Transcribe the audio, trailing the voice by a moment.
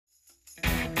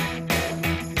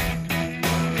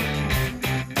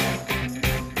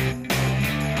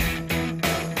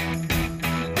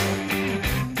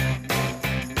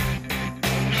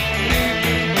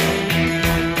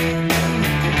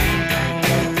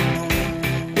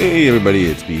Hey everybody,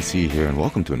 it's BC here, and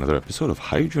welcome to another episode of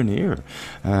Hydroneer.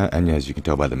 And as you can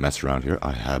tell by the mess around here,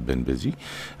 I have been busy.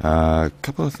 A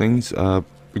couple of things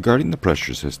regarding the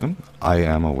pressure system. I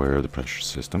am aware of the pressure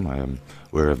system. I am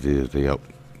aware of the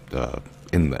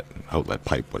inlet, outlet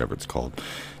pipe, whatever it's called,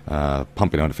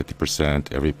 pumping out to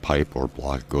 50%. Every pipe or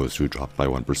block goes through dropped by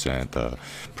 1%. The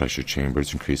pressure chamber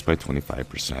is increased by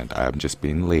 25%. I'm just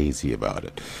being lazy about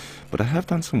it. But I have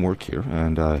done some work here,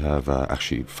 and I have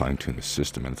actually fine-tuned the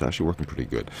system, and it's actually working pretty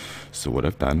good. So what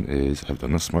I've done is I've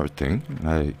done the smart thing.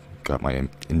 I got my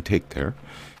intake there,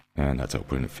 and that's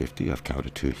outputting at 50. I've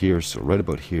counted to here, so right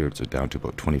about here it's down to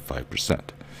about 25%.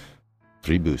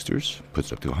 3 boosters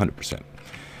puts it up to 100%.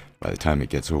 By the time it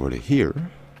gets over to here,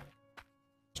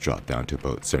 it's dropped down to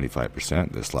about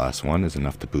 75%. This last one is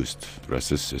enough to boost the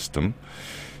rest of the system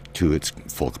to its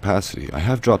full capacity. I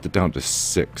have dropped it down to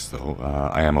 6 though.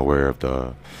 I am aware of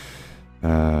the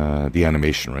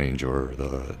animation range, or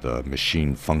the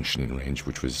machine functioning range,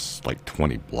 which was like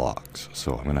 20 blocks.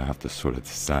 So I'm gonna have to sort of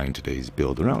design today's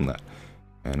build around that.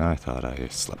 And I thought I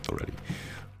slept already.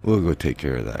 We'll go take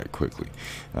care of that quickly.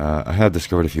 I have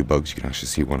discovered a few bugs. You can actually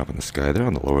see one up in the sky there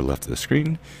on the lower left of the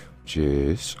screen, which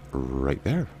is right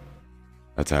there.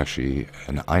 That's actually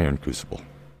an iron crucible.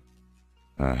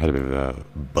 I had a bit of a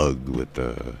bug with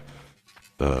the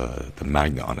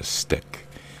magnet on a stick.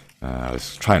 I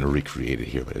was trying to recreate it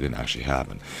here, but it didn't actually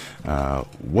happen.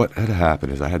 What had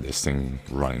happened is I had this thing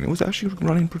running. It was actually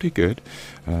running pretty good.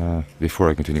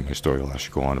 Before I continue my story, I'll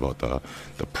actually go on about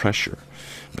the pressure.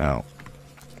 Now,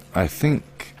 I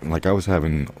think, like, I was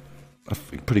having a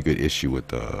pretty good issue with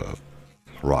the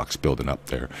rocks building up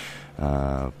there.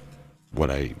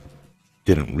 What I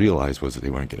didn't realize was that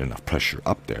they weren't getting enough pressure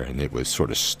up there, and it was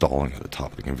sort of stalling at the top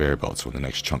of the conveyor belt. So when the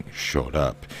next chunk showed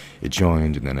up, it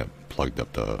joined, and then it plugged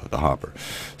up the hopper.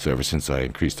 So ever since I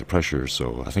increased the pressure,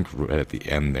 so I think right at the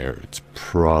end there, it's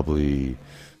probably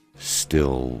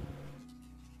still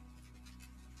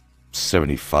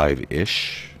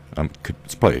 75-ish.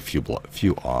 It's probably a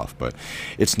few off, but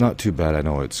it's not too bad. I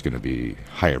know it's going to be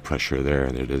higher pressure there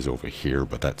than it is over here,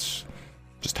 but that's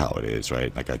just how it is,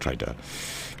 right? Like, I tried to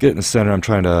get it in the center. I'm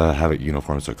trying to have it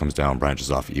uniform so it comes down, branches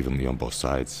off evenly on both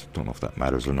sides. Don't know if that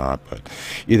matters or not, but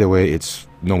either way, it's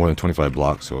no more than 25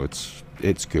 blocks, so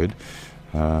it's good.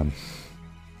 Hold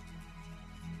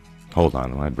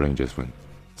on, my brain just went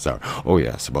sour. Oh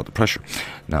yes, about the pressure.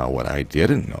 Now, what I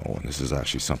didn't know, and this is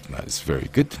actually something that is very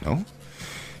good to know,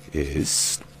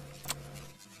 is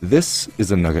this is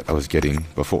the nugget I was getting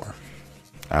before.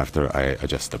 After I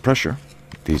adjust the pressure,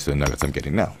 these are the nuggets I'm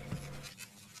getting now.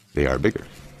 They are bigger.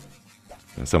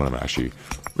 And some of them are actually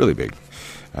really big.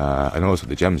 I noticed with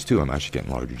the gems too, I'm actually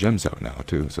getting larger gems out now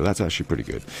too, so that's actually pretty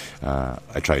good.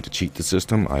 I tried to cheat the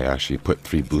system. I actually put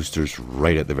 3 boosters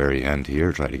right at the very end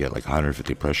here, tried to get like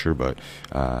 150 pressure, but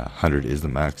 100 is the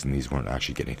max, and these weren't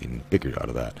actually getting anything bigger out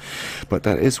of that. But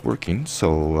that is working,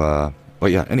 so,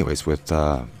 but yeah, anyways, with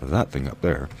that thing up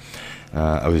there,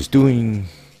 I was doing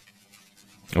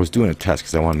a test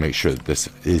because I want to make sure that this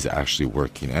is actually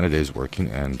working, and it is working.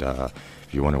 And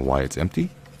if you wonder why it's empty,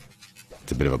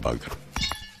 it's a bit of a bug.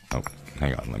 Oh,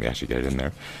 hang on, let me actually get it in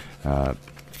there.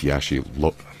 If you actually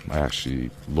look, I actually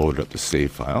loaded up the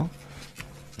save file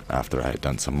after I had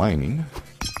done some mining.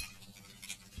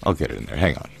 I'll get it in there.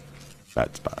 Hang on,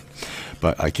 that's bad.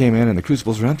 But I came in and the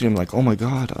crucibles were empty. I'm like, oh my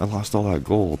god, I lost all that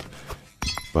gold.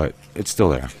 But it's still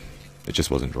there. It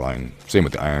just wasn't drawing. Same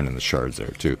with the iron and the shards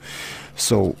there too.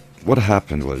 So what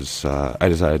happened was I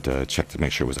decided to check to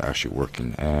make sure it was actually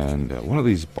working. And one of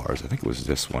these bars, I think it was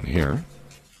this one here,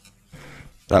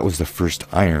 that was the first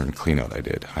iron cleanout I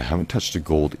did. I haven't touched the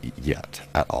gold yet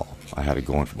at all. I had it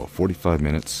going for about 45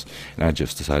 minutes, and I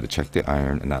just decided to check the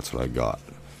iron, and that's what I got.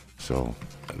 So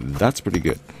that's pretty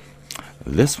good.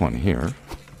 This one here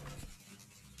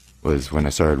was when I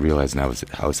started realizing I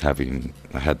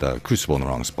had the crucible in the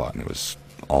wrong spot, and it was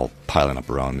all piling up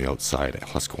around the outside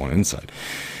plus going inside,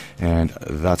 and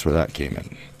that's where that came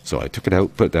in. So I took it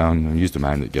out, put it down, and used the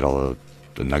magnet to get all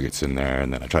the nuggets in there,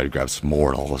 and then I tried to grab some more,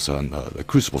 and all of a sudden the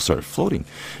crucible started floating.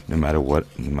 No matter what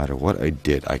I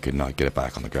did, I could not get it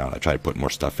back on the ground. I tried putting more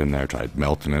stuff in there, tried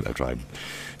melting it, I tried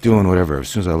doing whatever. As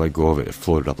soon as I let go of it, it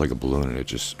floated up like a balloon, and it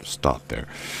just stopped there.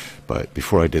 But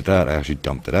before I did that, I actually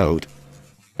dumped it out,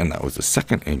 and that was the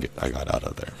second ingot I got out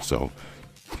of there. So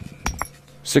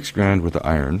 6 grand worth of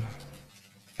iron,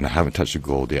 and I haven't touched the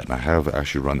gold yet, and I have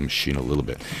actually run the machine a little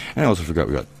bit. And I also forgot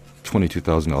we got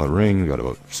 $22,000 ring, we got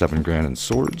about 7 grand in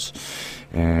swords,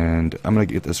 and I'm going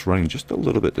to get this running just a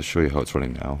little bit to show you how it's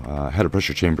running now. I had a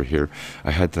pressure chamber here.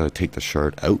 I had to take the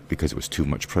shard out because it was too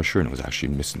much pressure and it was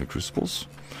actually missing the crucibles.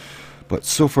 But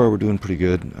so far we're doing pretty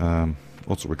good.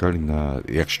 Also regarding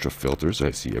the extra filters,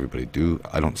 I see everybody do.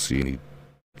 I don't see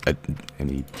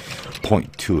any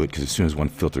point to it, because as soon as one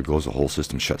filter goes, the whole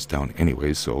system shuts down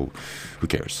anyway, so who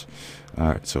cares?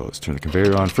 Alright, so let's turn the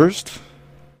conveyor on first.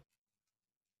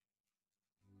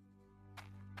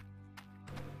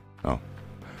 Oh.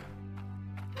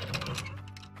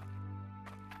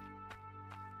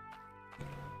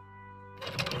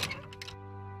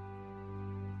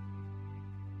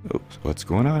 Oops, what's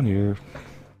going on here?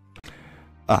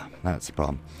 Ah, that's the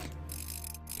problem.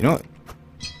 You know what?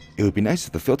 It would be nice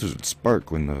if the filters would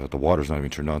spark when the water's not even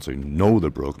turned on, so you know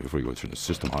they're broken before you go turn the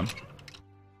system on.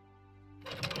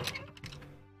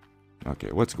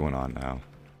 Okay, what's going on now?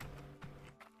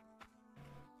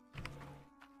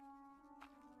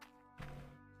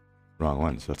 Wrong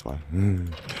ones, that's why.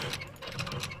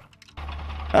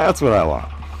 That's what I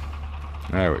want.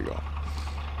 There we go.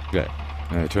 Okay,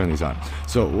 turn these on.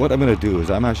 So what I'm going to do is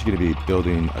I'm actually going to be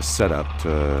building a setup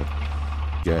to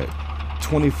get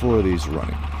 24 of these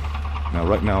running. Now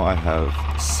right now I have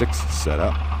 6 set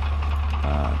up.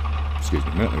 Excuse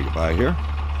me a minute, let me get by here.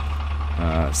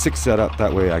 6 set up,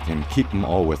 that way I can keep them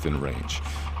all within range.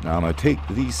 Now I'm going to take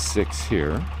these 6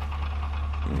 here.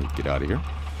 Let me get out of here.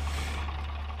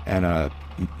 And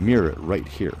mirror it right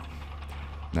here.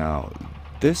 Now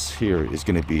this here is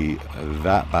going to be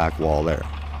that back wall there.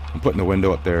 I'm putting the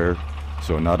window up there,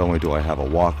 so not only do I have a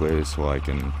walkway so I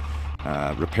can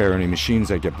repair any machines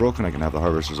that get broken, I can have the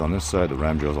harvesters on this side, the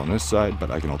ram drills on this side,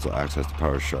 but I can also access the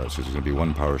power shards. So there's going to be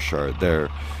one power shard there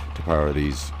to power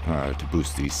these, to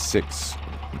boost these 6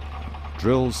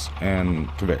 drills and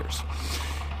conveyors.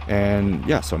 And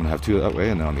yeah, so I'm going to have 2 that way,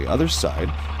 and then on the other side,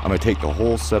 I'm going to take the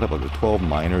whole setup of the 12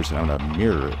 miners and I'm going to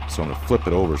mirror it. So I'm going to flip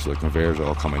it over so the conveyors are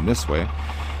all coming this way.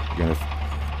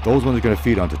 Those ones are going to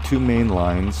feed onto 2 main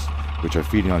lines, which are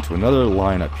feeding onto another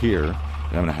line up here. And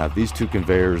I'm going to have these 2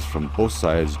 conveyors from both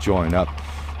sides join up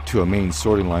to a main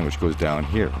sorting line which goes down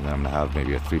here. And then I'm going to have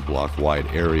maybe a 3-block wide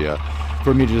area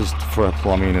for me just for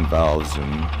plumbing and valves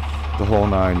and the whole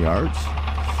 9 yards.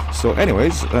 So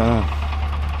anyways,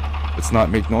 let's not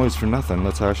make noise for nothing.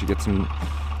 Let's actually get some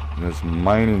this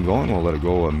mining going. We'll let it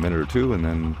go a minute or 2 and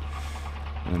then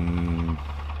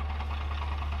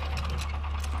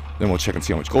we'll check and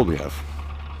see how much gold we have.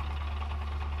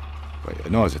 But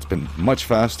you notice it's been much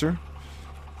faster.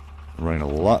 Running a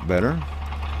lot better.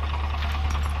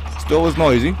 Still is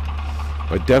noisy,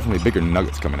 but definitely bigger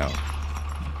nuggets coming out.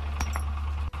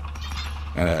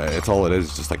 And it's all it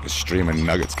is, just like a stream of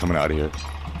nuggets coming out of here.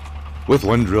 With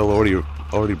one drill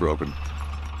already broken.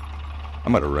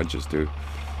 I'm out of wrenches too.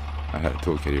 I had a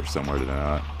toolkit here somewhere, did I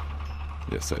not?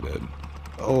 Yes, I did.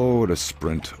 Oh, the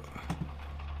sprint.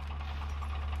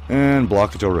 And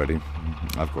blockage already,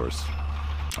 of course.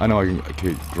 I know I can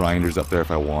get grinders up there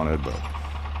if I wanted, but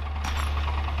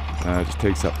it just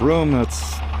takes up room.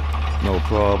 That's no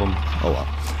problem. Oh well.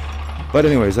 But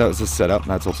anyways, that was the setup,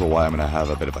 and that's also why I'm going to have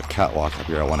a bit of a catwalk up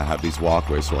here. I want to have these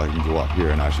walkways so I can go up here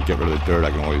and actually get rid of the dirt.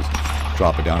 I can always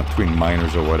drop it down between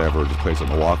miners or whatever, just place it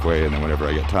on the walkway, and then whenever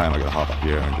I get time, I got to hop up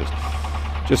here and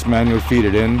just manually feed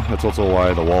it in. That's also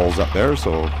why the wall's up there,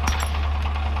 so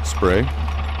spray.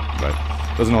 But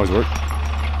doesn't always work.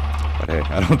 But hey,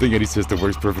 I don't think any system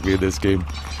works perfectly in this game.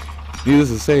 Needless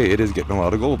to say, it is getting a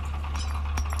lot of gold.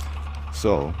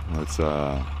 So let's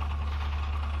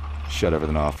shut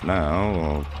everything off now.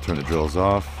 We'll turn the drills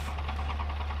off.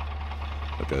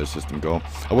 Let the other system go.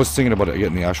 I was thinking about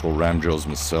getting the actual ram drills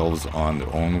themselves on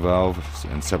their own valve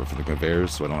and separate from the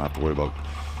conveyors, so I don't have to worry about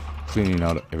cleaning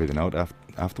out everything out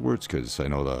afterwards, because I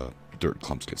know the dirt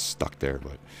clumps get stuck there.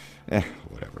 But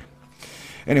whatever.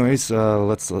 Anyways, I'm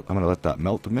gonna let that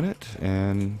melt a minute.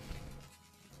 And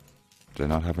did I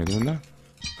not have anything in there?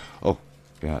 Oh,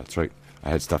 yeah, that's right. I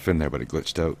had stuff in there, but it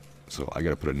glitched out. So I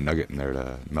gotta put a nugget in there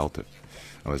to melt it.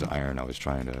 That was iron. I was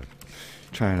trying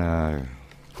to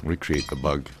recreate the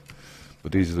bug.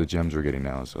 But these are the gems we're getting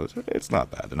now, so it's not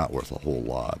bad. They're not worth a whole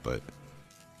lot, but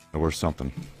they're worth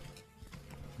something.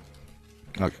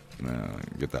 Okay,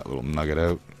 get that little nugget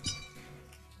out.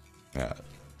 Yeah,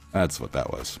 that's what that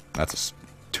was. That's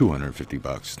 250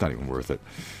 bucks. It's not even worth it.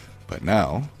 But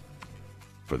now,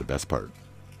 for the best part.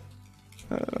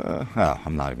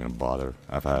 I'm not even gonna bother.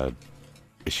 I've had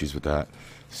issues with that.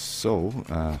 So,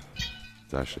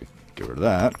 let's actually get rid of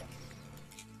that.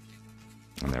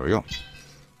 And there we go.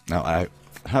 Now, I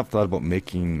have thought about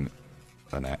making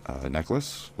a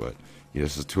necklace, but yeah,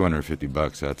 this is 250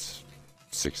 bucks. That's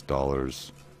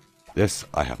 $6. This,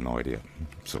 I have no idea.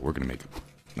 So we're gonna make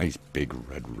a nice big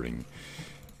red ring.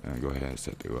 Go ahead and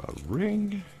set to a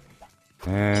ring.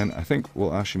 And I think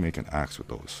we'll actually make an axe with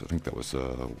those. I think that was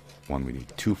one we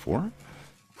need 2 for.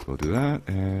 We'll do that,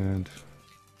 and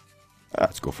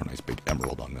Let's go for a nice big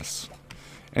emerald on this.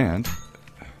 And,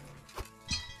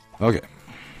 okay.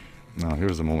 Now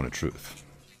here's the moment of truth.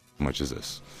 How much is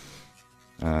this?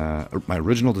 My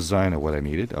original design of what I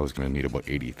needed, I was going to need about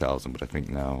 80,000, but I think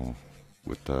now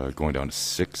with going down to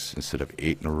 6 instead of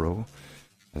 8 in a row,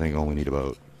 I think I only need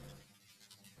about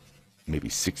maybe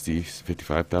 60,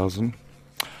 55,000.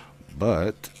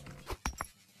 But,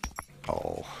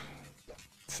 oh,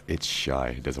 it's shy.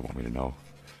 It doesn't want me to know.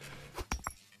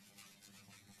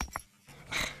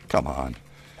 Come on.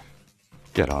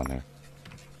 Get on there.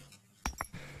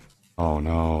 Oh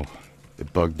no,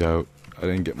 it bugged out. I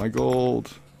didn't get my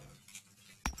gold.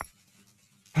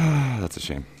 That's a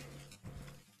shame.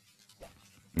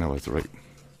 No, it's right.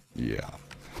 Yeah.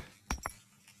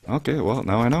 Okay, well,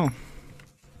 now I know.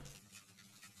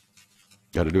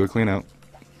 Gotta do a clean out.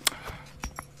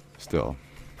 Still,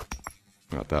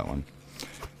 got that one.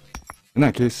 In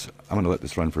that case, I'm gonna let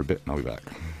this run for a bit and I'll be back.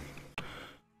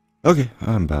 Okay,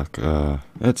 I'm back.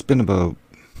 It's been about,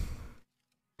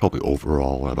 probably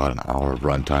overall, about an hour of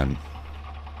runtime.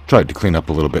 Tried to clean up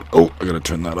a little bit. Oh, I gotta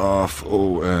turn that off.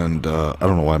 Oh, and I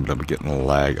don't know why I'm getting a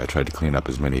lag. I tried to clean up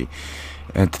as many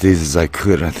entities as I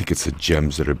could, and I think it's the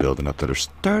gems that are building up that are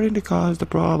starting to cause the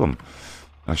problem.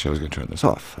 Actually, I was gonna turn this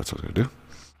off. That's what I was gonna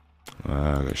do.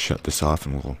 I'm gonna shut this off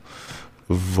and we'll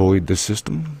void the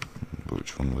system.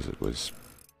 Which one was it? It was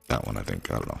that one, I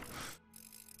think. I don't know.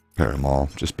 Pair them all,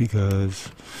 just because.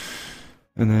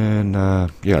 And then,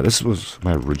 yeah, this was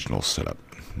my original setup.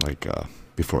 Like,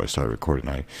 before I started recording,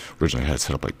 I originally had it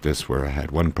set up like this, where I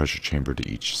had one pressure chamber to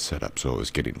each setup, so it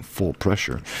was getting full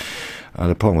pressure.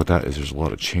 The problem with that is there's a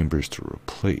lot of chambers to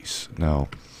replace. Now,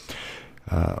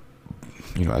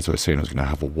 you know, as I was saying, I was going to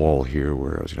have a wall here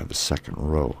where I was going to have a second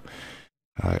row.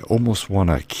 I almost want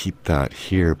to keep that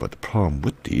here, but the problem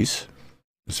with these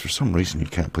is for some reason you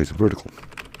can't place them vertical.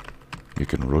 You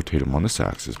can rotate them on this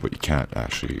axis, but you can't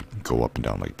actually go up and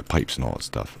down like the pipes and all that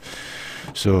stuff.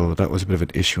 So that was a bit of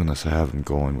an issue unless I have them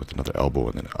going with another elbow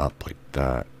and then up like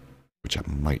that, which I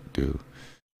might do.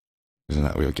 Because in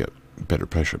that way I'll get better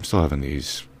pressure. I'm still having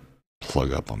these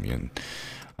plug up on me, and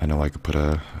I know I could put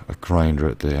a grinder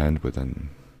at the end, but then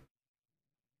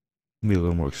it'd be a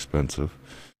little more expensive.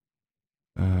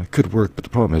 Could work, but the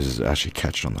problem is actually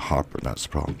catching on the hopper, and that's the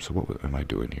problem. So what am I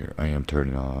doing here? I am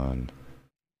turning on...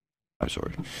 I'm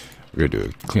sorry. We're going to do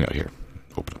a clean out here.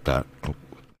 Open up that. Oh,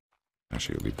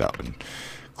 actually, leave that one.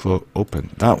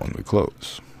 Open that one. We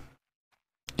close.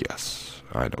 Yes.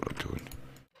 I know what I'm doing.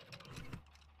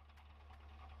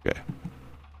 Okay.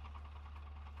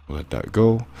 Let that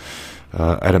go.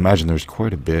 I'd imagine there's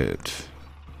quite a bit.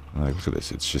 Look at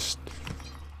this. It's just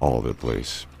all over the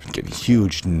place. Getting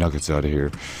huge nuggets out of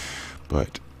here.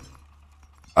 But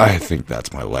I think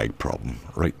that's my lag problem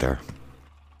right there.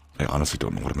 I honestly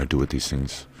don't know what I'm going to do with these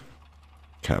things.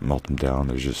 Can't melt them down.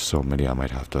 There's just so many. I might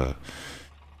have to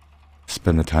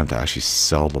spend the time to actually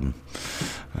sell them.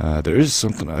 There is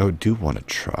something I do want to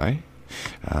try.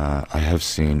 I have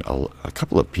seen a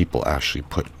couple of people actually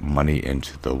put money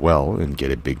into the well and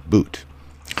get a big boot.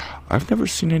 I've never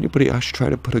seen anybody actually try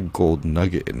to put a gold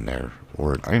nugget in there,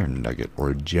 or an iron nugget, or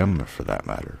a gem for that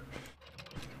matter.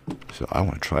 So I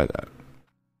want to try that.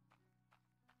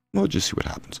 We'll just see what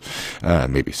happens.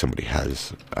 Maybe somebody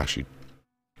has actually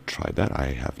tried that.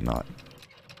 I have not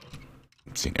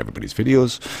seen everybody's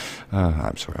videos.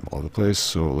 I'm sorry, I'm all over the place.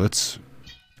 So let's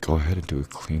go ahead and do a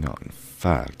clean out. In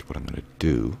fact, what I'm going to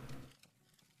do,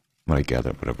 I'm going to gather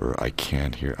up whatever I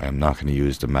can here. I am not going to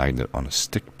use the magnet on a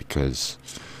stick because,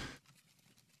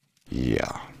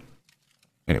 yeah.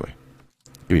 Anyway,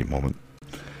 give me a moment.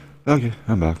 Okay,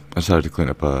 I'm back. I decided to clean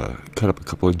up, cut up a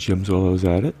couple of gems while I was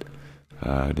at it.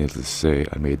 Needless to say,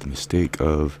 I made the mistake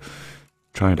of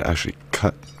trying to actually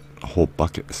cut a whole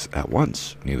bucket at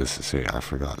once. Needless to say, I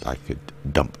forgot I could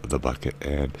dump the bucket,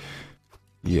 and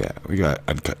yeah, we got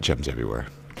uncut gems everywhere.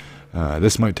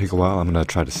 This might take a while. I'm going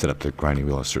to try to set up the grinding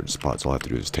wheel in certain spots. All I have to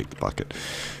do is take the bucket,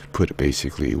 put it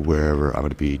basically wherever I'm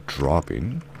going to be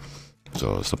dropping.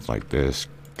 So something like this,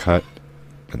 cut,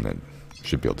 and then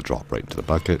should be able to drop right into the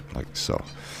bucket, like so.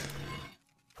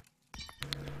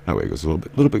 That way it goes a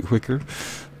little bit quicker.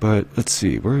 But let's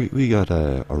see, we got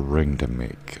a ring to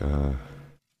make.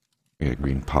 We got a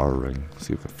green power ring. Let's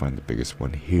see if I can find the biggest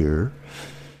one here.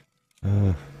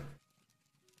 Probably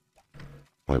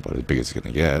about as big as it's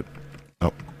gonna get.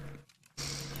 Oh.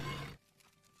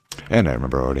 And I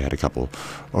remember I already had a couple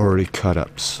already cut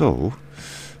up, so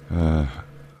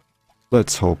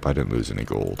let's hope I didn't lose any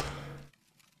gold.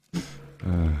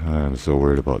 I'm so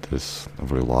worried about this.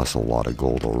 I've already lost a lot of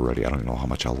gold already. I don't even know how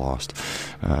much I lost.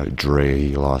 Dre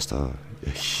lost a a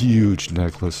huge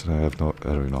necklace, and I don't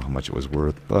even know how much it was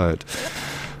worth, but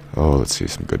oh, let's see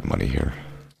some good money here.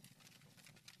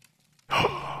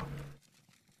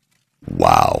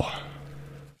 Wow.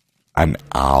 An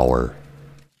hour.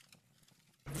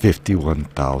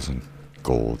 51,000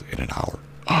 gold in an hour.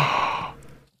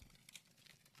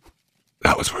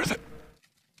 That was worth it.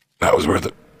 That was worth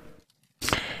it.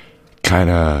 Kind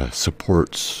of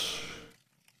supports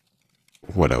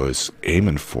what I was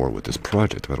aiming for with this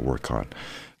project I'm going to work on.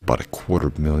 About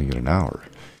 $250,000 an hour.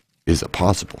 Is it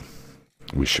possible?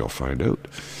 We shall find out.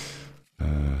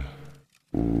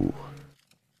 Ooh.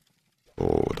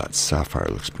 Oh, that sapphire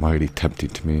looks mighty tempting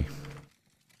to me.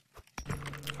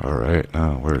 Alright,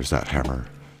 now where's that hammer?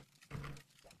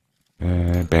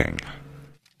 And bang.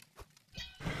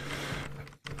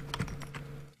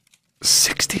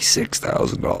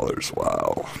 $66,000.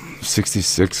 Wow.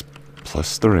 66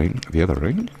 plus the ring. The other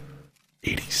ring?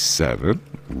 87.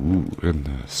 Ooh, and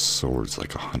the sword's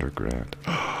like 100 grand.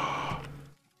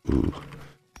 Ooh.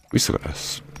 We still got an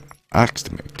axe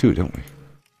to make too, don't we?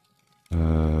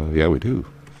 Yeah, we do.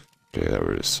 Okay,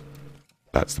 there it is.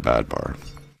 That's the bad bar.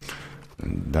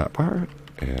 And that bar,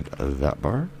 and that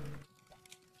bar.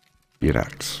 Be an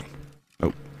axe.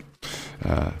 Nope.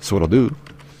 So what I'll do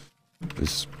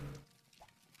is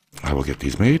I will get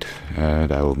these made,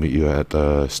 and I will meet you at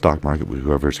the stock market with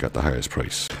whoever's got the highest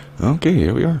price. Okay,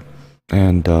 here we are.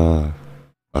 And I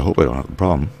hope I don't have a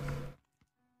problem.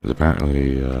 Because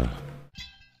apparently,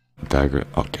 dagger.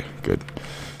 Okay, good.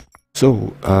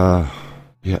 So,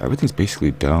 yeah, everything's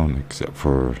basically down except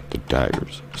for the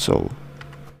daggers. So,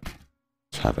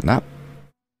 let's have a nap.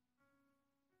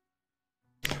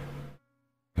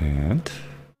 And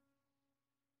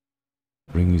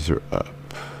rings are up.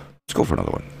 Let's go for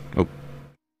another one. Oh,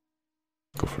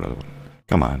 go for another one.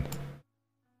 Come on.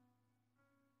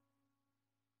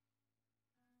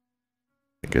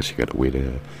 I guess you gotta wait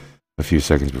a few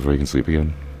seconds before you can sleep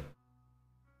again.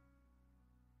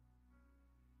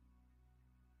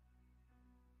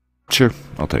 Sure,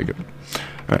 I'll take it.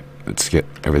 Alright, let's get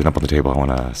everything up on the table. I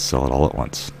want to sell it all at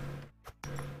once.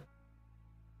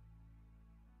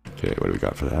 Okay, what do we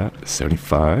got for that?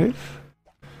 75.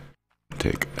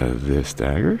 Take this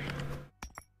dagger.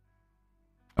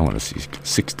 I want to see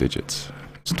 6 digits.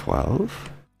 It's 12.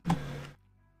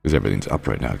 Because everything's up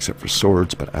right now except for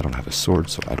swords, but I don't have a sword,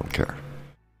 so I don't care.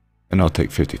 And I'll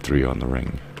take 53 on the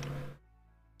ring.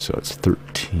 So it's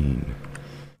 13.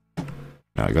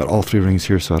 Now I got all 3 rings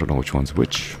here, so I don't know which one's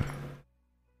which.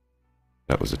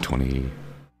 That was a 20. How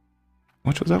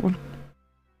much was that one?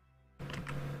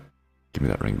 Give me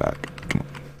that ring back. Come on.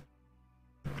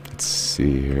 Let's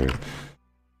see here.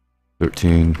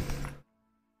 13.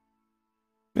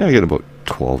 Yeah, I get about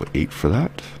 12.8 for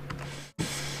that.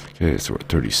 Okay, so we're at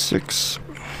 36.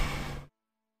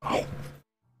 Oh.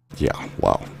 Yeah,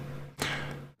 wow.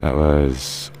 That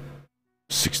was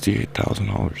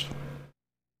 $68,000.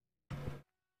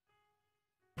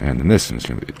 And then this one's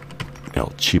gonna be El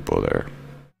Cheapo there.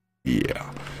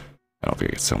 Yeah. I don't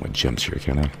think I can sell my gems here,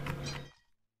 can I?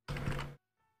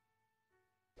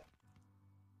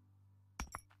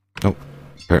 Nope.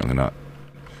 Apparently not.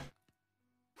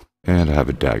 And I have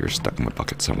a dagger stuck in my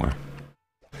bucket somewhere.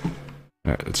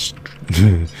 Alright, let's...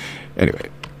 Anyway.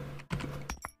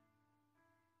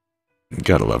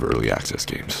 Gotta love early access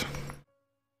games.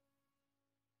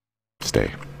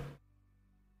 Stay.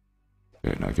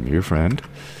 Okay, now give me your friend.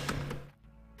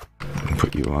 And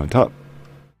put you on top.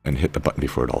 And hit the button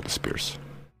before it all disappears.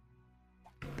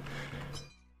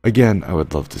 Again, I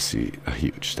would love to see a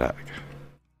huge stack.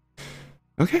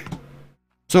 Okay.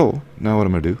 So, now what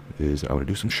I'm going to do is I'm going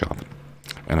to do some shopping.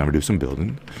 And I'm going to do some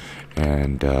building.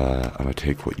 And I'm going to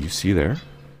take what you see there.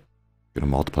 Going to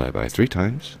multiply it by 3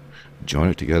 times. Join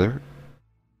it together.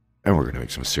 And we're going to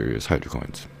make some serious hydro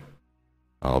coins.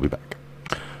 I'll be back.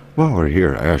 While we're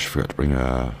here, I actually forgot to bring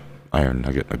a iron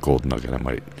nugget and a gold nugget. I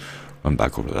might run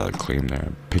back over to that claim there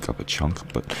and pick up a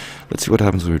chunk. But let's see what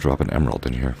happens when we drop an emerald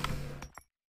in here.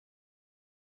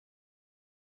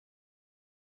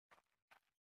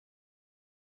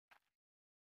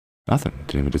 Nothing.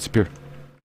 Didn't even disappear.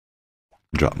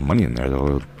 Drop money in there, though,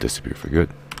 it'll disappear for good.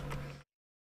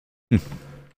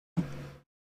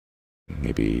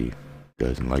 Maybe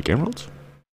doesn't like emeralds?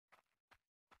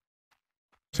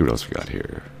 See what else we got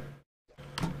here.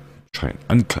 Try an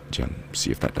uncut gem.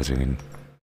 See if that does anything.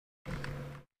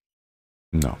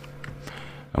 No.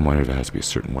 I'm wondering if it has to be a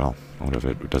certain well. I wonder if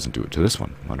it doesn't do it to this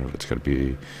one. I wonder if it's got to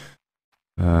be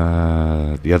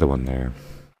the other one there.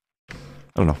 I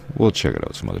don't know. We'll check it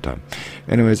out some other time.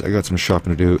 Anyways, I got some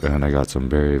shopping to do, and I got some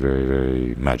very, very,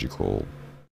 very magical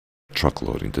truck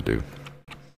loading to do.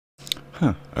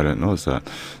 Huh, I didn't notice that.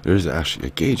 There's actually a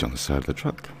gauge on the side of the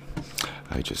truck.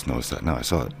 I just noticed that now. I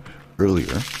saw it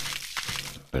earlier.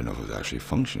 I don't know if it was actually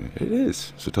functioning. It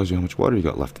is. So it tells you how much water you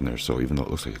got left in there. So even though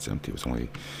it looks like it's empty, it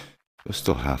was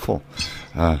still half full.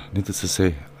 Needless to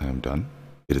say, I am done.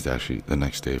 It is actually the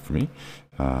next day for me.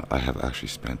 I have actually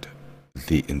spent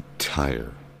the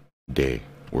entire day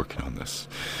working on this.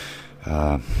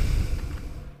 Down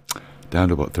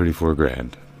to about 34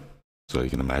 grand. So you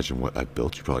can imagine what I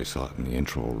built. You probably saw it in the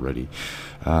intro already.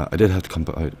 I did have to come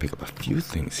to pick up a few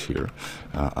things here.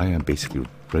 I am basically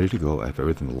ready to go. I have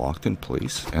everything locked in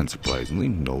place, and surprisingly,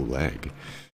 no lag.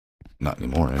 Not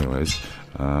anymore, anyways.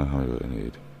 How many do I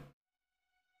need?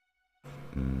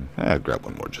 I'll grab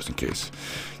one more just in case.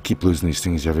 Keep losing these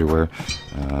things everywhere.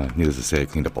 Needless to say, I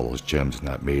cleaned up all those gems, and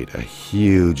that made a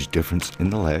huge difference in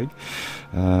the lag.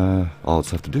 All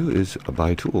it's left to do is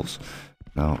buy tools.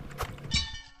 Now,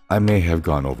 I may have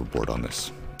gone overboard on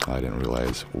this. I didn't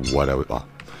realize what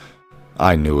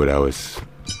I knew what I was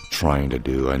trying to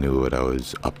do. I knew what I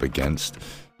was up against.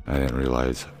 I didn't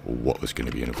realize what was going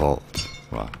to be involved.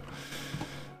 Well,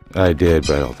 I did,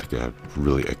 but I don't think it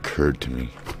really occurred to me.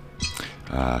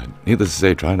 Needless to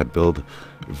say, trying to build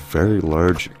very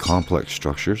large, complex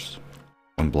structures,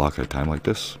 one block at a time like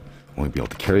this, only be able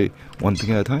to carry one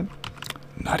thing at a time,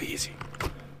 not easy.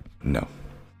 No.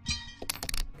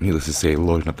 Needless to say,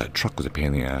 loading up that truck was a pain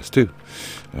in the ass too.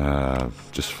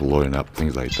 Just for loading up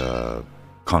things like the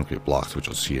concrete blocks, which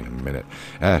you'll see in a minute.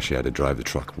 I actually had to drive the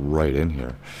truck right in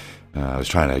here. I was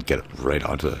trying to get it right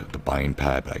onto the buying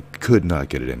pad, but I could not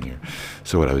get it in here.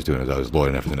 So what I was doing is I was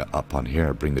loading everything up on here.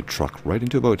 I bring the truck right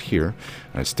into about here,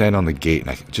 and I stand on the gate,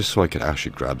 and just so I could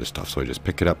actually grab the stuff. So I just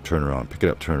pick it up, turn around, pick it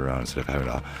up, turn around, instead of having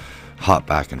to hop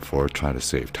back and forth trying to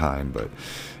save time. But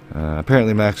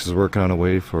apparently Max is working on a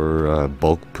way for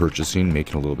bulk purchasing,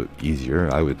 making it a little bit easier.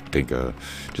 I would think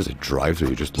just a drive-through,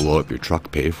 you just load up your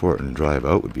truck, pay for it, and drive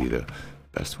out would be the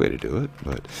best way to do it.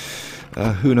 But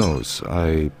who knows?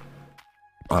 I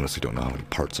honestly don't know how many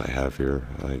parts I have here.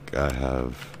 Like, I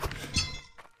have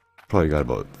probably got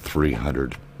about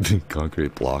 300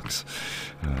 concrete blocks,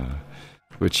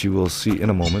 which you will see in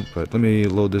a moment. But let me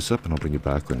load this up and I'll bring you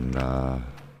back when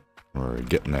we're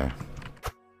getting there.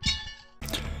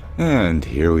 And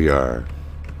here we are,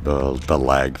 the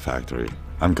lag factory.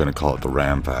 I'm going to call it the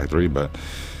RAM factory, but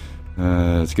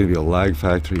it's going to be a lag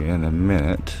factory in a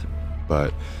minute.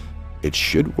 But it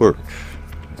should work.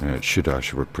 It should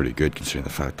actually work pretty good, considering the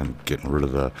fact I'm getting rid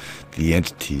of the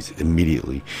entities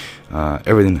immediately.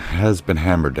 Everything has been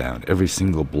hammered down. Every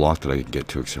single block that I can get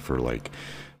to, except for like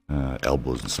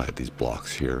elbows inside these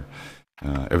blocks here.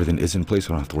 Everything is in place,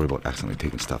 so I don't have to worry about accidentally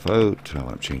taking stuff out when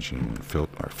I'm changing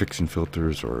or fixing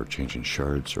filters or changing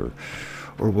shards or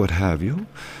what have you.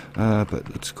 But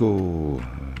let's go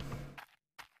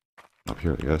up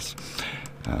here, I guess.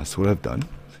 So what I've done.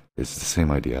 It's the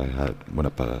same idea. I went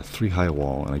up a 3-high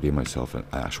wall and I gave myself an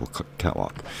actual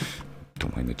catwalk.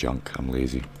 Don't mind the junk. I'm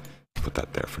lazy. Put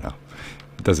that there for now.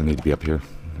 It doesn't need to be up here.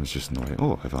 It's just no way.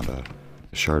 Oh, I found a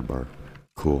shard bar.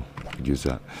 Cool. Could use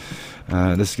that.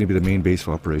 This is going to be the main base of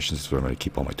operations. This is where I'm going to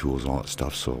keep all my tools and all that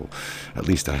stuff. So at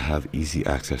least I have easy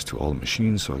access to all the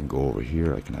machines. So I can go over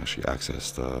here. I can actually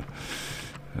access the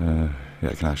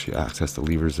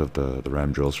levers of the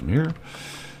ram drills from here.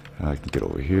 I can get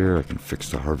over here, I can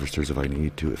fix the harvesters if I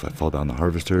need to. If I fall down the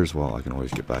harvesters, well, I can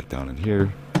always get back down in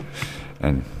here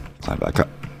and climb back up.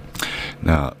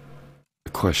 Now,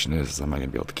 the question is, am I going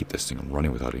to be able to keep this thing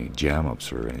running without any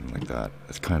jam-ups or anything like that?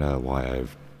 That's kind of why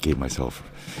I've gave myself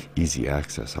easy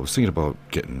access. I was thinking about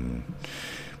getting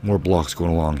more blocks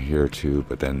going along here too,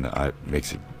 but then it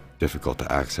makes it difficult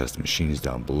to access the machines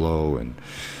down below and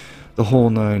the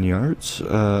whole 9 yards.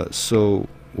 So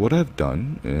what I've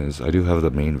done is I do have the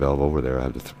main valve over there. I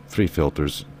have the 3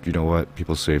 filters. You know what?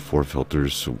 People say 4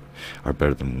 filters are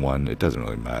better than 1. It doesn't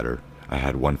really matter. I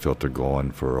had 1 filter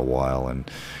going for a while,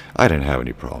 and I didn't have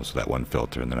any problems with that 1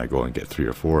 filter. And then I go and get 3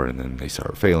 or 4, and then they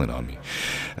start failing on me.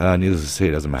 Needless to say,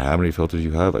 it doesn't matter how many filters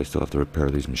you have. I still have to repair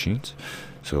these machines.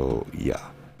 So, yeah.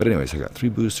 But anyways, I got 3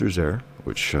 boosters there,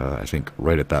 which I think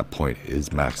right at that point is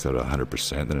maxed out at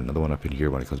 100%. Then another one up in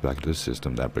here when it comes back into the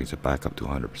system. That brings it back up to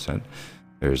 100%.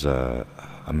 There's a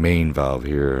main valve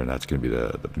here, and that's going to be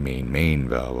the main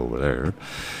valve over there.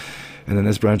 And then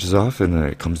this branches off, and then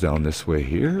it comes down this way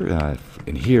here.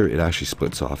 In here, it actually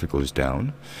splits off. It goes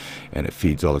down, and it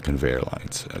feeds all the conveyor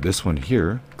lines. This one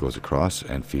here goes across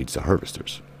and feeds the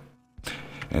harvesters.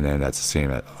 And then that's the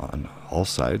same on all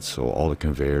sides, so all the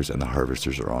conveyors and the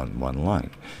harvesters are on one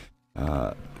line.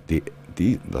 These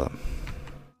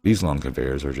long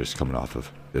conveyors are just coming off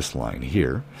of this line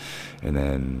here, and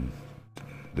then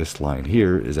this line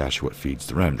here is actually what feeds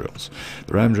the ram drills.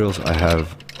 The ram drills I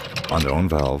have on their own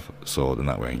valve, so then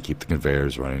that way I can keep the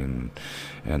conveyors running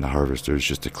and the harvesters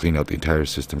just to clean out the entire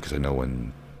system, because I know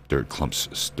when dirt clumps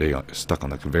stay stuck on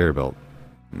the conveyor belt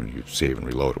when you save and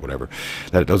reload or whatever,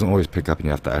 that it doesn't always pick up and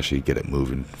you have to actually get it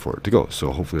moving for it to go.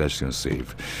 So hopefully that's going to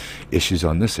save issues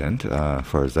on this end. As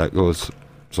far as that goes,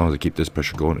 as long as I keep this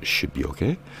pressure going, it should be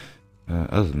okay.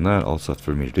 Other than that, all that's left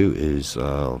for me to do is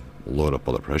load up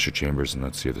all the pressure chambers and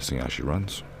let's see if this thing actually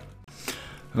runs.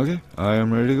 Okay, I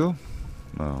am ready to go.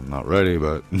 Well, I'm not ready,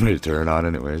 but I'm ready to turn it on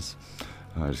anyways.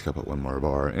 I just got to put one more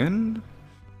bar in,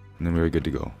 and then we're good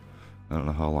to go. I don't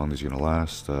know how long these are going to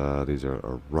last. These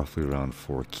are roughly around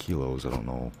 4 kilos. I don't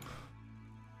know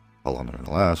how long they're going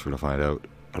to last. We're going to find out.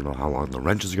 I don't know how long the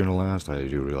wrenches are going to last. I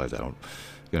do realize I'm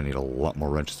going to need a lot more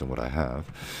wrenches than what I have.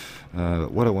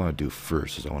 What I want to do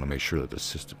first is I want to make sure that the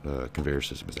system, conveyor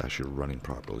system is actually running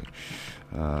properly.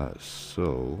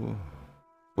 So,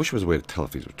 I wish there was a way to tell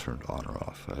if these were turned on or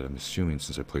off. I'm assuming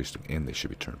since I placed them in, they should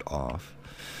be turned off.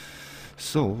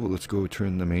 So, let's go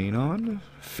turn the main on,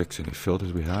 fix any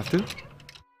filters we have to,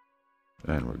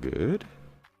 and we're good.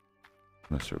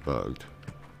 Unless they're bugged.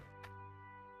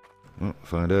 Well,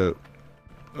 find out.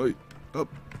 Oh,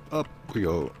 up we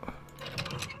go.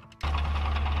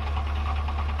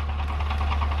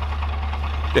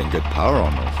 Getting good power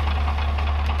on those.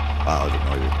 Wow, that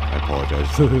was noisy. I apologize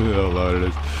how loud it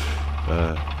is.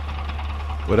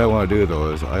 What I want to do though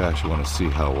is I actually want to see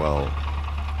how well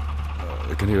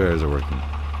the conveyors are working.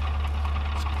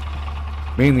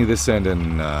 Mainly this end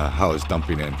and how it's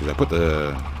dumping in, because I put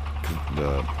the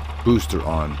booster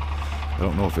on. I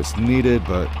don't know if it's needed,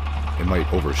 but it might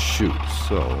overshoot.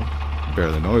 So bear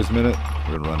the noise a minute.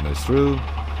 We're gonna run this through.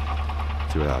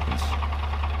 See what happens.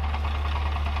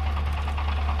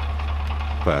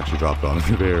 If I actually drop it on the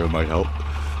conveyor, it might help.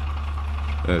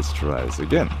 Let's try this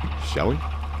again, shall we?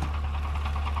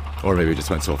 Or maybe it just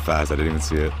went so fast I didn't even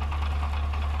see it.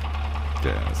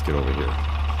 Okay, let's get over here.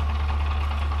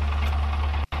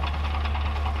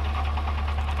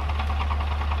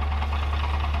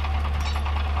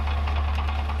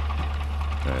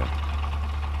 Okay.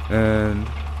 And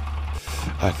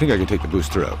I think I can take the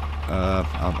booster out.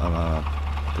 I'm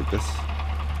take this.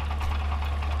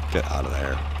 Get out of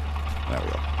there. There we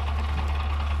go.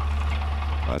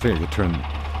 I think I could turn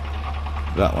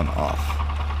that one off.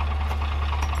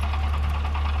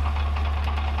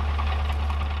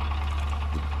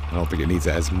 I don't think it needs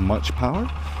as much power.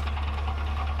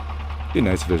 It'd be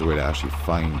nice if there's a way to actually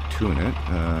fine-tune it.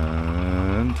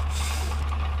 And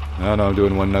I don't know, I'm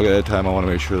doing one nugget at a time. I want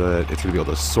to make sure that it's going to be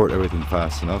able to sort everything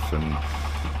fast enough and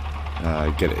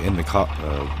get it in the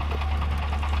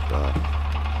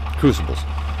crucibles.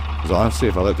 Because honestly,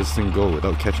 if I let this thing go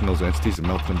without catching those entities and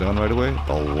melting them down right away,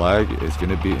 the lag is going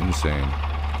to be insane.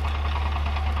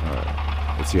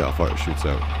 Alright, let's see how far it shoots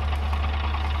out.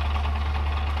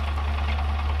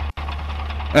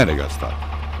 And it got stuck.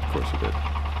 Of course it did.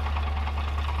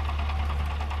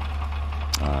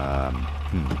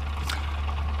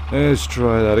 Let's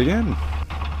try that again.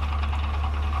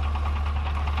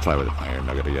 Try with an iron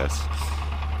nugget, I guess.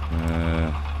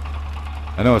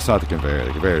 I know it's not the conveyor.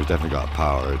 The conveyor's definitely got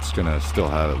power. It's gonna still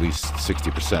have at least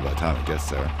 60% by the time it gets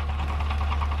there.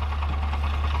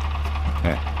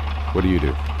 Hey, what do you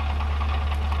do?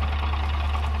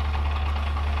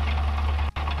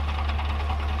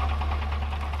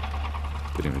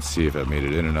 Didn't even see if I made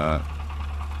it in or not.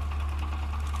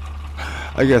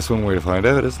 I guess one way to find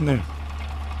out, isn't there?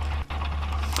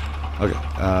 Okay,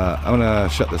 I'm gonna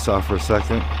shut this off for a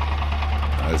second,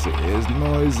 as it is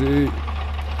noisy.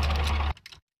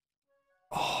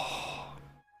 Oh,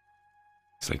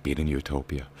 it's like being in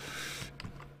Utopia.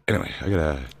 Anyway, I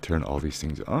gotta turn all these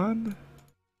things on.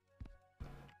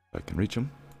 If I can reach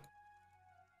them.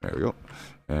 There we go.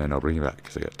 And I'll bring you back,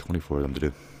 because I got 24 of them to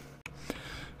do.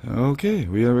 Okay,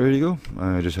 we are ready to go.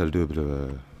 I just had to do a bit of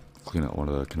a clean out one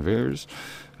of the conveyors.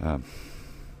 One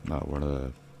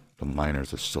of the miners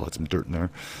that still had some dirt in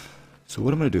there. So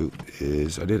what I'm going to do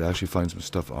is, I did actually find some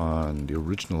stuff on the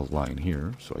original line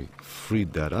here. So I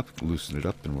freed that up, loosened it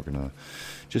up, and we're going to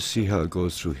just see how it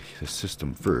goes through the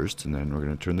system first. And then we're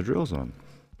going to turn the drills on.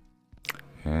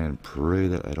 And pray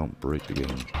that I don't break the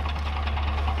game.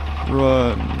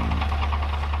 Run!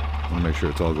 I want to make sure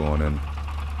it's all going in.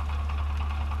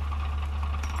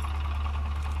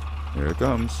 Here it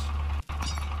comes.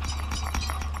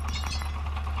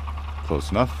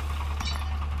 Close enough.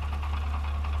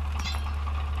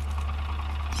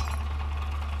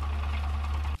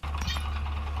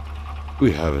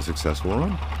 We have a successful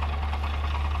run.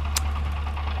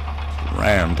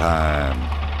 Ram time.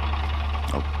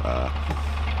 Oh,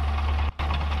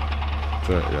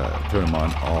 turn them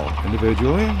on all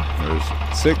individually. There's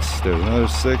 6. There's another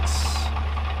 6.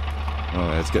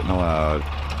 Oh, it's getting loud.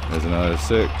 There's another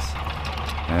 6.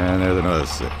 And there's another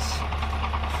 6.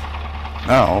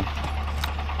 Now,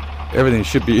 everything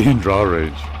should be in draw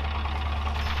range.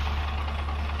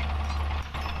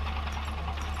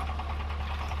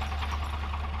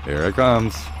 Here it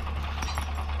comes.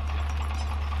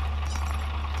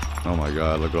 Oh my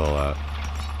god, look at all that.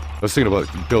 I was thinking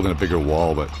about building a bigger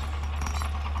wall, but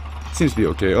it seems to be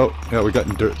okay. Oh, yeah, we got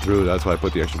dirt through. That's why I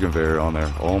put the extra conveyor on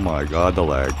there. Oh my god, the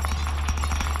lag.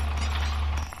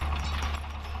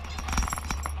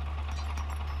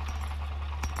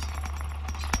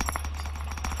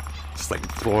 Just like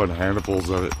throwing handfuls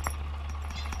of it.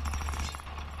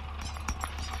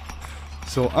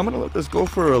 So I'm going to let this go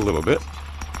for a little bit.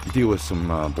 Deal with some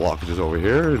blockages over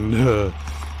here, and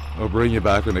I'll bring you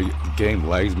back when the game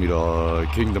lags me to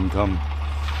Kingdom Come.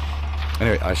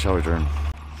 Anyway, I shall return.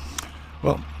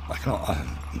 Well, I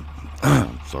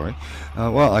can sorry.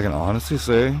 Well, I can honestly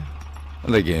say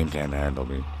the game can't handle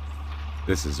me.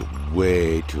 This is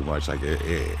way too much. Like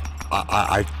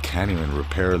I can't even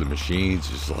repair the machines.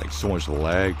 Just like so much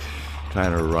lag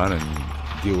trying to run and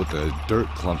deal with the dirt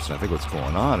clumps. And I think what's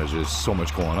going on is just so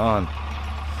much going on.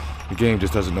 The game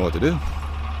just doesn't know what to do.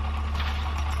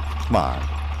 Come on.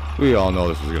 We all know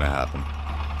this was going to happen.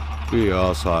 We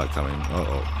all saw it coming.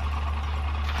 Uh-oh.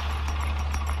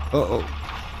 Uh-oh.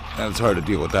 And it's hard to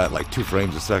deal with that, like 2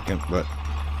 frames a second, but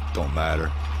don't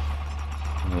matter.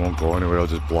 It won't go anywhere, it'll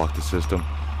just block the system.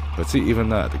 But see, even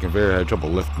that, the conveyor had trouble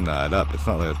lifting that up. It's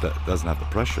not like that doesn't have the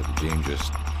pressure. The game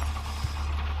just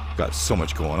got so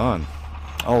much going on.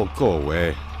 Oh, go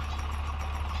away.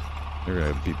 You're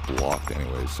going to be blocked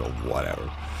anyway, so whatever.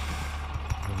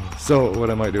 So what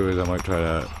I might do is I might try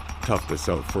to tough this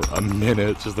out for a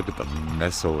minute. Just look at the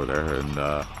mess over there, and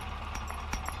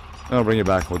I'll bring you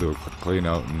back. We'll do a quick clean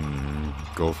out and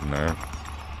go from there.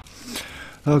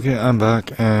 Okay, I'm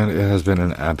back, and it has been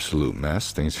an absolute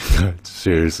mess. Things got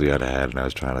seriously out of hand, and I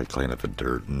was trying to clean up the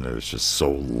dirt, and it was just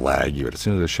so laggy. But as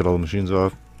soon as I shut all the machines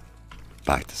off,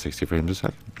 back to 60 frames a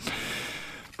second.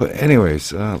 But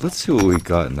anyways, let's see what we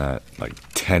got in that, like,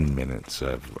 10 minutes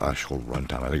of actual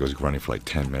runtime. I think it was running for like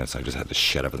 10 minutes. I just had to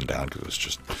shut everything down because it was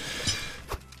just...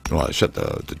 Well, I shut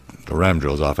the ram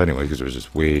drills off anyway because there was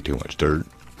just way too much dirt.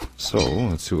 So,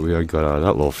 let's see what we got out of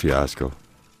that little fiasco.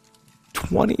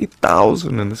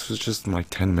 20,000, and this was just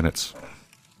like 10 minutes.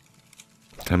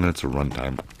 10 minutes of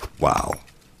runtime. Wow.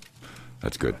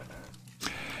 That's good.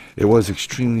 It was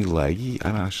extremely laggy.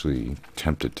 I'm actually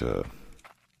tempted to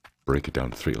break it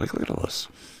down to 3. Like, look at all this.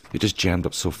 It just jammed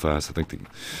up so fast. I think there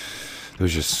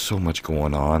was just so much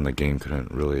going on. The game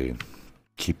couldn't really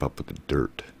keep up with the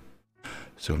dirt.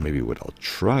 So maybe what I'll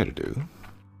try to do,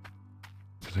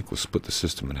 I think we'll split the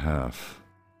system in half.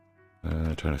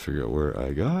 Trying to figure out where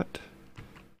I got.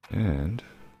 And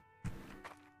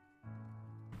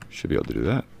should be able to do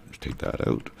that. Just take that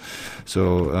out.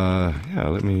 So, yeah,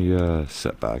 let me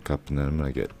set back up, and then I'm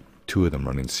going to get 2 of them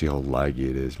running, see how laggy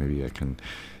it is. Maybe I can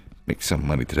make some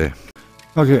money today.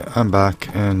 Okay, I'm back,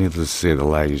 and needless to say, the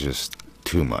lag is just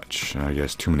too much. I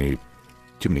guess too many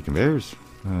conveyors.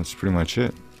 That's pretty much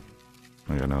it.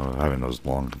 I know having those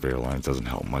long conveyor lines doesn't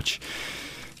help much,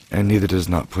 and neither does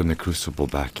not putting the crucible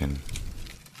back in.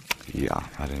 Yeah,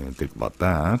 I didn't even think about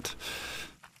that.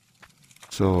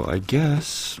 So I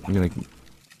guess I'm gonna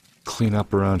clean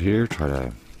up around here, try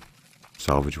to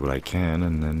salvage what I can,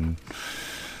 and then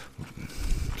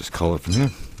just call it from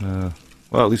here.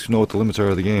 Well, at least we know what the limits are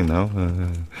of the game now.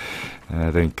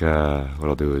 I think what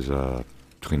I'll do is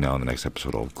between now and the next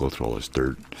episode, I'll go through all this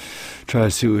dirt, try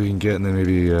to see what we can get, and then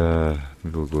maybe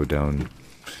we'll go down,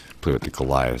 play with the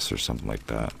Goliaths or something like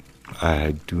that.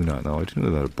 I do not know. I do know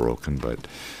that they're broken, but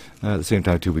at the same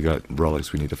time, too, we got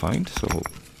relics we need to find. So,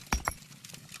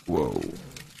 whoa,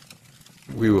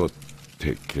 we will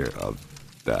take care of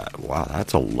that. Wow,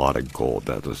 that's a lot of gold.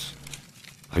 That was,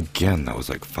 again, that was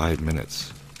like 5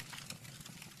 minutes.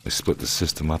 I split the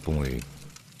system up, only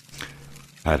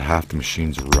had half the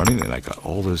machines running, and I got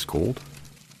all this gold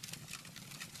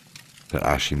that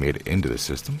actually made it into the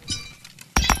system.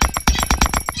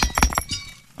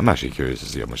 I'm actually curious to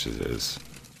see how much this is.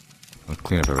 I'll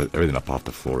clean up everything up off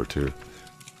the floor too.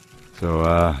 So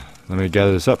let me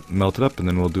gather this up, melt it up, and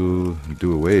then we'll do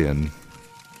a weigh-in.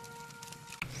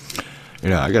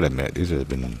 Yeah, I gotta admit, these have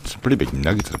been some pretty big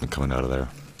nuggets that have been coming out of there,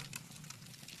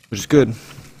 which is good.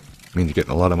 Means you're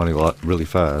getting a lot of money really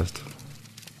fast.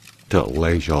 Till it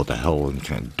lays you all to hell and you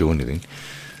can't do anything.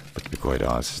 But to be quite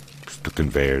honest, it's the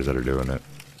conveyors that are doing it.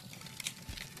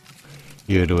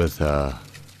 Even with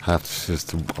half the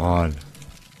system on,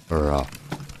 or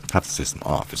have the system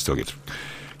off, it still gets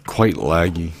quite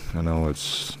laggy. I know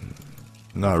it's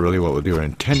not really what they were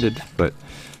intended, but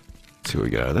let's see what we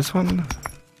get out of this one.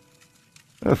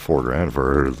 $4 grand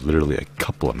for literally a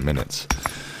couple of minutes,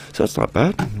 so that's not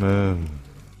bad.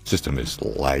 System is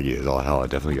laggy as all hell. I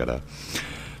definitely gotta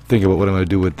think about what I'm gonna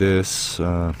do with this.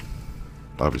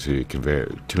 Obviously, too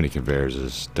many conveyors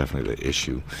is definitely the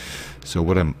issue. So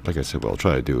what like I said, what I'll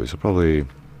try to do is I'll probably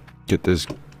get this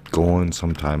going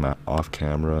sometime off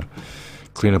camera,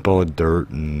 clean up all the dirt,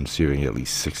 and see if I can get at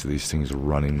least 6 of these things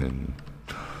running, and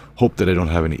hope that I don't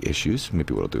have any issues.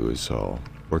 Maybe what I'll do is I'll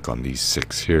work on these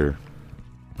 6 here,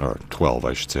 or 12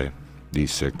 I should say.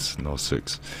 These 6 and those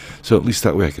 6. So at least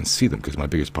that way I can see them, because my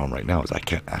biggest problem right now is I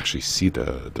can't actually see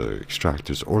the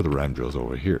extractors or the ram drills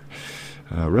over here.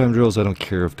 Ram drills, I don't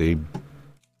care if they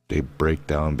break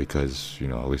down, because, you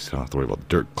know, at least I don't have to worry about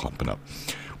dirt clumping up.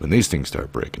 When these things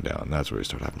start breaking down, that's where you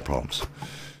start having problems.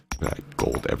 Got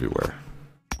gold everywhere.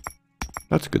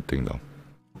 That's a good thing, though.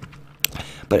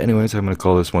 But anyways, I'm going to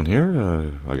call this one here.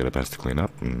 I got a mess to clean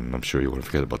up, and I'm sure you won't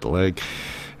forget about the leg.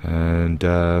 And,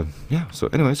 yeah, so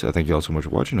anyways, I thank you all so much for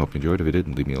watching. Hope you enjoyed. If you did,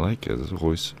 leave me a like. As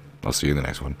always, I'll see you in the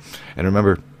next one. And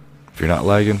remember, if you're not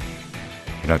lagging,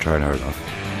 you're not trying hard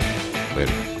enough.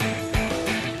 Later.